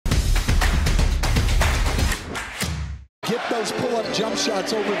get those pull-up jump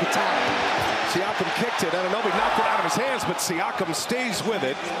shots over the top. Siakam kicked it. Anunoby knocked it out of his hands, but Siakam stays with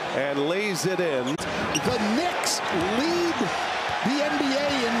it and lays it in. The Knicks lead the NBA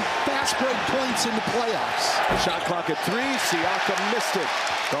in fast break points in the playoffs. Shot clock at 3. Siakam missed it.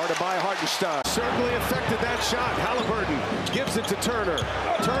 Guarded by Hartenstein. Certainly affected that shot. Halliburton gives it to Turner.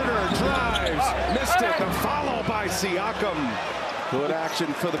 Turner drives. Missed it. The follow by Siakam. Good action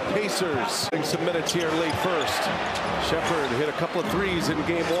for the Pacers. Getting some minutes here late first. Shepherd hit a couple of threes in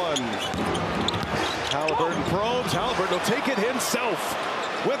game 1. Halliburton probes. Halliburton will take it himself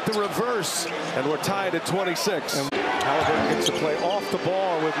with the reverse. And we're tied at 26. And Halliburton gets to play off the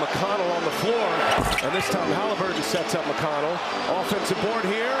ball with McConnell on the floor. And this time Halliburton sets up McConnell. Offensive board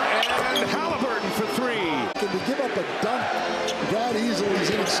here. And Halliburton for 3. To give up a dunk that easily is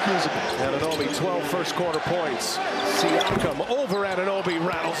inexcusable. Anunoby, 12 first quarter points. Siakam over Anunoby,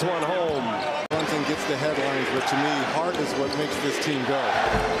 rattles one home. Brunson gets the headlines, but to me, Hart is what makes this team go.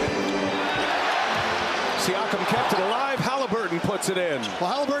 Siakam kept it alive. Halliburton puts it in.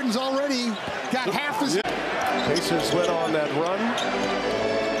 Well, Halliburton's already got half his... Pacers went on that run.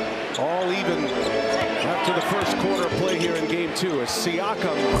 All even after the first quarter of play here in game 2 as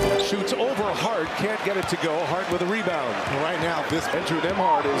Siakam shoots over Hart, can't get it to go. Hart with a rebound. Right now, this Andrew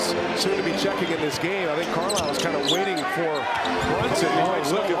Nembhard is soon to be checking in this game. I think Carlisle is kind of waiting for Brunson.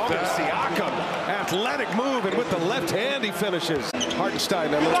 Look at that. Siakam, athletic move, and with the left hand he finishes.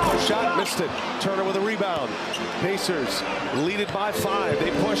 Hartenstein, that little push shot, missed it. Turner with a rebound. Pacers lead it by 5.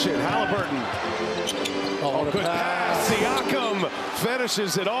 They push it. Halliburton. Oh, good pass. Siakam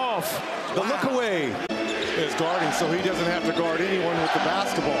finishes it off. The look away is guarding, so he doesn't have to guard anyone with the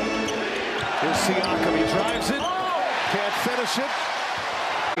basketball. Here's Siakam. He drives it. Can't finish it.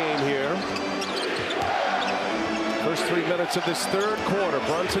 Game here. First 3 minutes of this third quarter.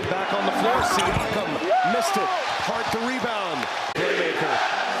 Brunson back on the floor. Siakam missed it. Hart the rebound. Playmaker.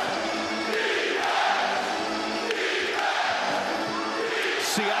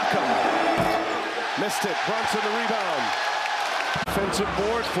 Siakam. Missed it. Brunson the rebound. Offensive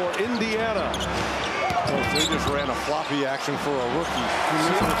board for Indiana. Oh, they just ran a floppy action for a rookie.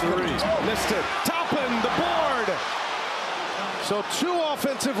 Missed it. Toppin the board. So 2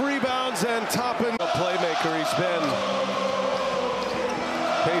 offensive rebounds and Toppin the playmaker he's been.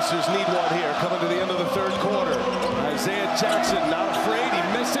 Pacers need one here coming to the end of the third quarter. Isaiah Jackson not afraid. He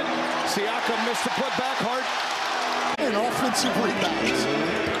missed it. Siakam missed the putback. Hart. And offensive rebounds.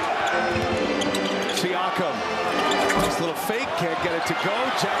 Siakam. Nice little fake. Can't get it to go.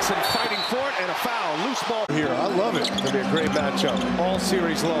 Jackson fighting for it and a foul. Loose ball here. I love it. It's going to be a great matchup all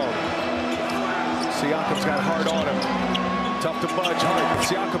series long. Siakam's got Hart on him. Tough to budge Hart.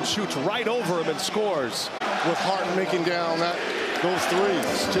 Siakam shoots right over him and scores. With Hart making down those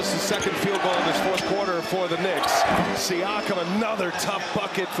threes. Just his second field goal in this fourth quarter for the Knicks. Siakam, another tough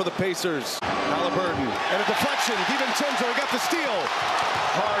bucket for the Pacers. Halliburton, and a deflection. DiVincenzo got the steal.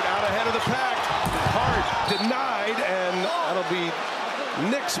 Hart out ahead of the pack. Hart denied, and that'll be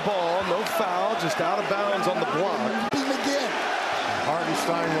Knicks ball. No foul, just out of bounds on the block. Again.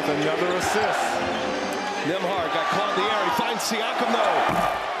 Hartenstein with another assist. Nembhard got caught in the air. He finds Siakam, though.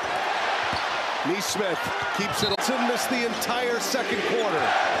 Neesmith keeps it. Missed the entire second quarter.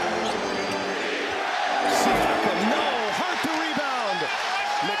 Siakam, no. Hart the rebound.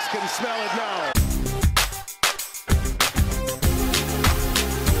 Knicks can smell it now.